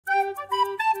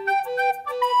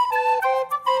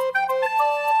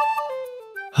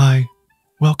Hi,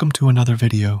 welcome to another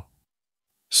video.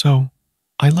 So,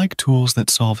 I like tools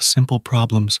that solve simple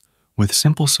problems with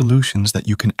simple solutions that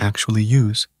you can actually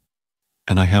use,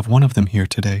 and I have one of them here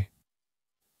today.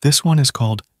 This one is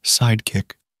called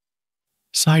SideKick.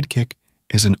 SideKick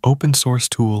is an open source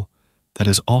tool that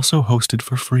is also hosted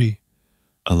for free,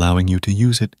 allowing you to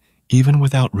use it even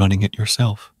without running it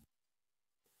yourself.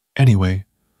 Anyway,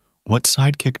 what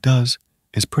SideKick does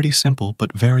is pretty simple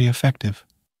but very effective.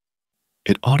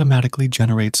 It automatically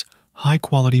generates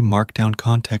high-quality markdown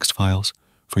context files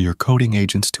for your coding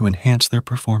agents to enhance their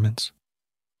performance.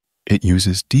 It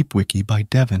uses DeepWiki by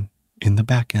Devin in the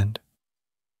backend.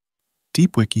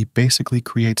 DeepWiki basically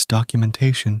creates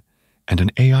documentation and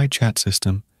an AI chat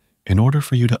system in order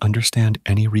for you to understand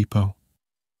any repo.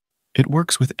 It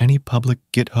works with any public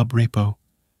GitHub repo,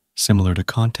 similar to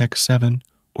Context7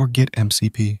 or Git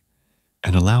MCP,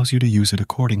 and allows you to use it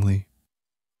accordingly.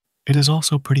 It is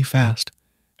also pretty fast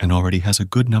and already has a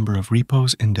good number of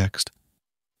repos indexed.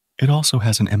 It also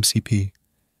has an MCP,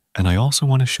 and I also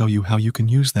want to show you how you can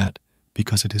use that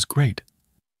because it is great.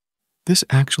 This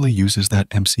actually uses that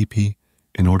MCP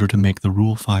in order to make the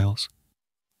rule files.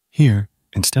 Here,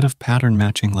 instead of pattern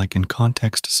matching like in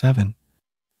Context7,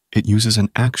 it uses an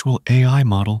actual AI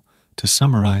model to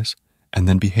summarize and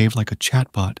then behave like a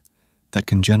chatbot that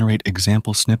can generate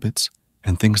example snippets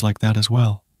and things like that as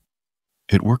well.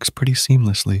 It works pretty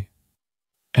seamlessly.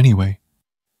 Anyway,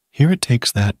 here it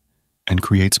takes that and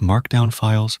creates markdown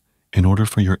files in order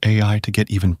for your AI to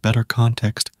get even better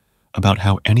context about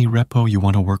how any repo you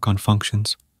want to work on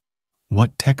functions,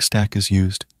 what tech stack is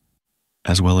used,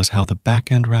 as well as how the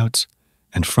backend routes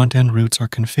and front-end routes are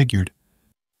configured,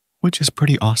 which is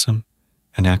pretty awesome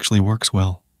and actually works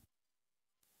well.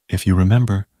 If you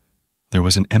remember, there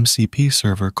was an MCP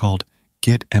server called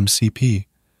Git MCP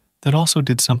that also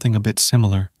did something a bit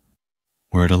similar,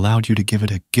 where it allowed you to give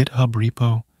it a GitHub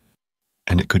repo,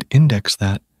 and it could index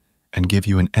that and give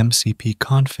you an MCP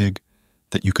config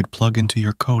that you could plug into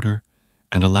your coder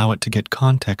and allow it to get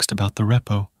context about the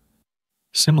repo,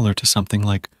 similar to something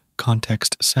like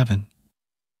Context7.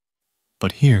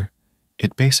 But here,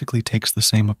 it basically takes the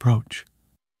same approach.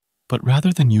 But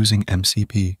rather than using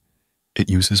MCP, it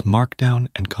uses markdown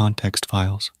and context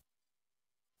files.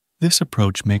 This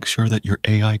approach makes sure that your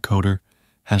AI coder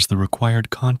has the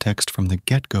required context from the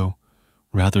get-go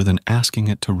rather than asking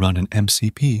it to run an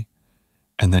MCP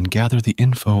and then gather the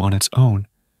info on its own,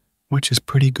 which is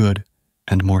pretty good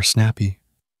and more snappy.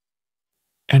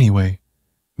 Anyway,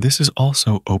 this is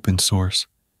also open source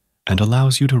and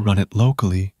allows you to run it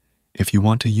locally if you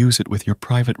want to use it with your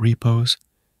private repos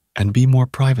and be more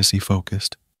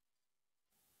privacy-focused.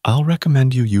 I'll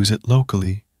recommend you use it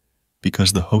locally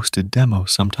because the hosted demo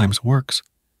sometimes works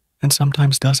and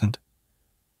sometimes doesn't,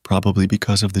 probably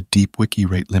because of the DeepWiki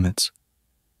rate limits.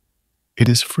 It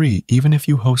is free even if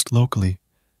you host locally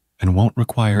and won't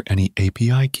require any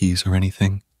API keys or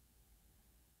anything.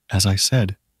 As I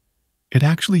said, it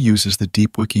actually uses the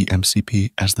DeepWiki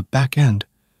MCP as the backend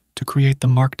to create the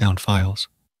markdown files.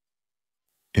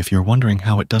 If you're wondering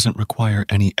how it doesn't require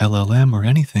any LLM or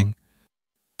anything,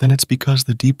 then it's because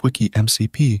the DeepWiki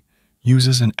MCP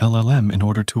uses an LLM in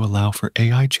order to allow for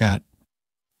AI chat,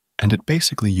 and it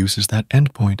basically uses that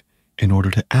endpoint in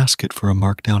order to ask it for a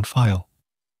markdown file.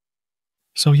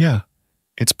 So yeah,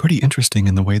 it's pretty interesting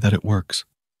in the way that it works.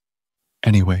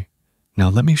 Anyway, now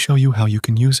let me show you how you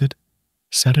can use it,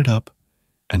 set it up,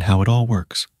 and how it all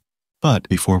works. But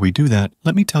before we do that,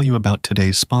 let me tell you about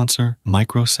today's sponsor,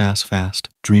 MicroSaaSFast.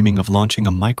 Dreaming of launching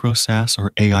a MicroSaaS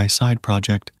or AI side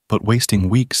project, but wasting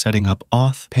weeks setting up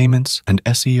auth, payments, and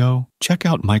SEO? Check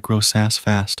out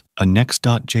MicroSaaSFast, a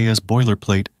Next.js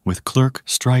boilerplate with Clerk,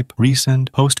 Stripe,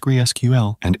 Resend,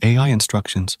 PostgreSQL, and AI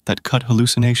instructions that cut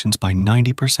hallucinations by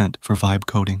 90% for vibe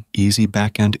coding. Easy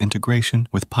backend integration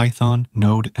with Python,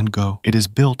 Node, and Go. It is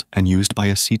built and used by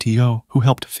a CTO who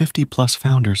helped 50+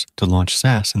 founders to launch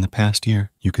SaaS in the past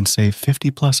year. You can save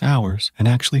 50+ hours and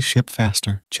actually ship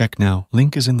faster. Check now.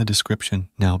 Link is in the description.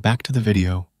 Now back to the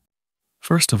video.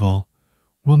 First of all,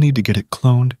 we'll need to get it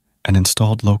cloned and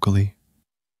installed locally.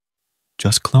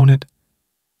 Just clone it,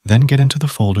 then get into the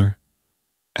folder,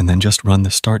 and then just run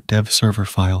the start dev server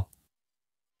file.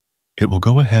 It will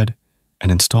go ahead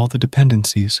and install the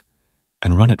dependencies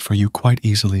and run it for you quite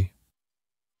easily.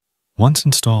 Once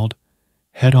installed,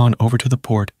 head on over to the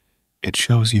port it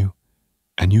shows you,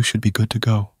 and you should be good to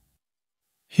go.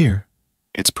 Here,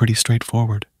 it's pretty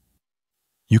straightforward.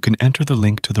 You can enter the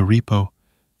link to the repo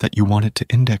that you want it to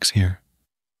index here.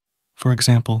 For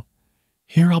example,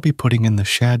 here I'll be putting in the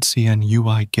shad-cn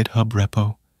UI GitHub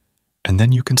repo, and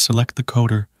then you can select the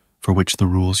coder for which the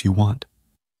rules you want.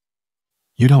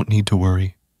 You don't need to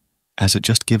worry, as it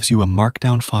just gives you a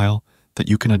markdown file that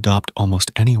you can adopt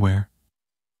almost anywhere.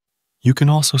 You can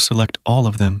also select all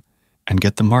of them and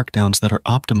get the markdowns that are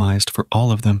optimized for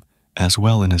all of them as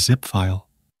well in a zip file.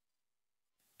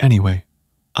 Anyway,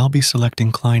 I'll be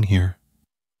selecting Cline here.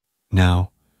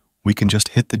 Now, we can just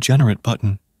hit the Generate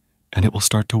button and it will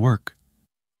start to work.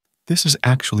 This is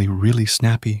actually really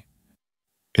snappy.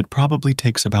 It probably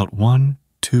takes about 1,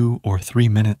 2, or 3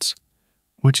 minutes,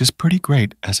 which is pretty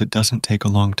great as it doesn't take a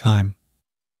long time.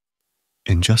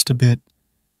 In just a bit,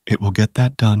 it will get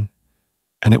that done,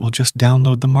 and it will just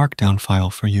download the markdown file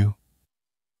for you.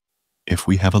 If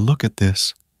we have a look at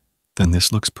this, then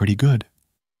this looks pretty good.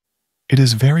 It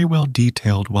is very well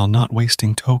detailed while not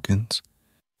wasting tokens,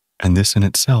 and this in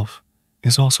itself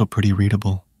is also pretty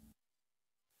readable.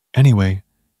 Anyway,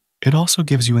 it also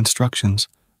gives you instructions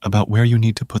about where you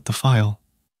need to put the file.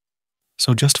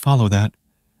 So just follow that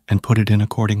and put it in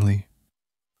accordingly.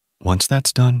 Once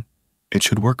that's done, it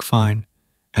should work fine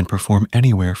and perform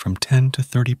anywhere from 10 to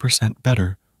 30%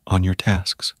 better on your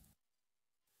tasks.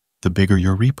 The bigger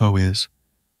your repo is,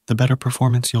 the better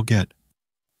performance you'll get.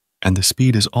 And the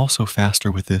speed is also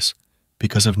faster with this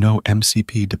because of no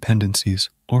MCP dependencies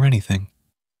or anything.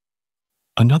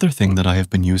 Another thing that I have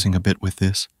been using a bit with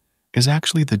this is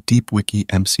actually the DeepWiki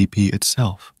MCP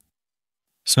itself.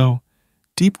 So,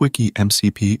 DeepWiki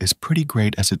MCP is pretty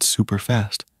great as it's super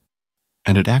fast,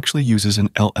 and it actually uses an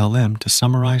LLM to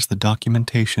summarize the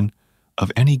documentation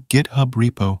of any GitHub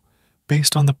repo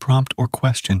based on the prompt or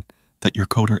question that your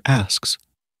coder asks,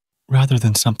 rather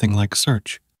than something like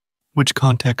search, which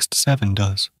Context7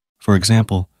 does. For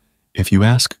example, if you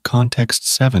ask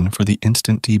Context7 for the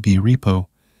InstantDB repo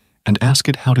and ask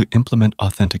it how to implement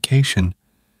authentication,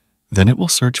 then it will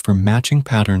search for matching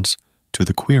patterns to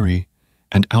the query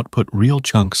and output real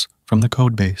chunks from the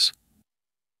codebase.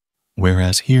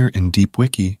 Whereas here in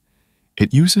DeepWiki,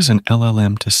 it uses an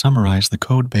LLM to summarize the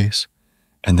codebase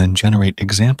and then generate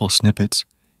example snippets,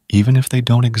 even if they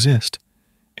don't exist,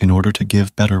 in order to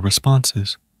give better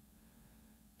responses.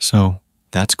 So,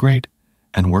 that's great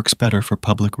and works better for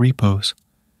public repos.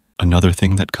 Another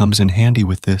thing that comes in handy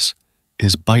with this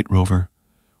is ByteRover,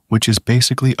 which is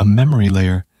basically a memory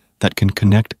layer that can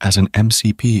connect as an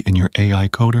MCP in your AI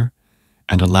coder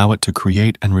and allow it to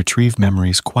create and retrieve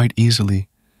memories quite easily.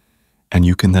 And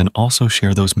you can then also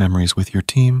share those memories with your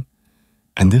team.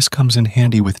 And this comes in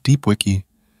handy with DeepWiki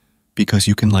because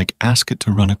you can ask it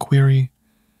to run a query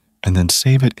and then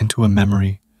save it into a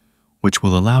memory, which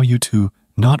will allow you to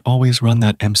not always run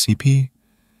that MCP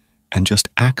and just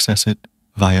access it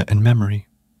via in-memory.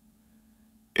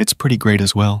 It's pretty great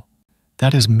as well.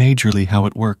 That is majorly how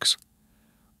it works.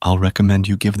 I'll recommend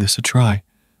you give this a try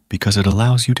because it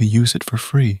allows you to use it for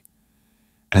free.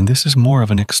 And this is more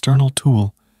of an external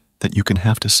tool that you can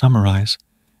have to summarize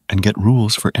and get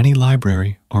rules for any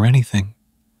library or anything.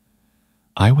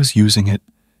 I was using it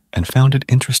and found it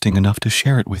interesting enough to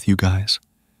share it with you guys.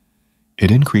 It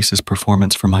increases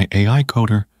performance for my AI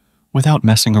coder without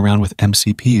messing around with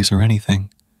MCPs or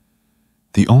anything.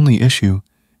 The only issue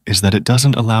is that it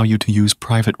doesn't allow you to use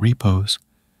private repos,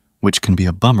 which can be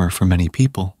a bummer for many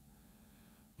people.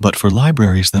 But for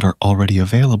libraries that are already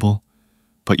available,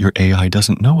 but your AI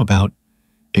doesn't know about,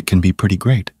 it can be pretty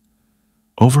great.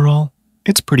 Overall,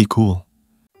 it's pretty cool.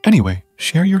 Anyway,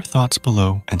 share your thoughts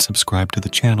below and subscribe to the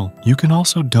channel. You can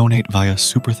also donate via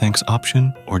Super Thanks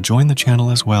option or join the channel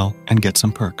as well and get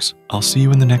some perks. I'll see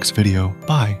you in the next video.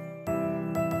 Bye.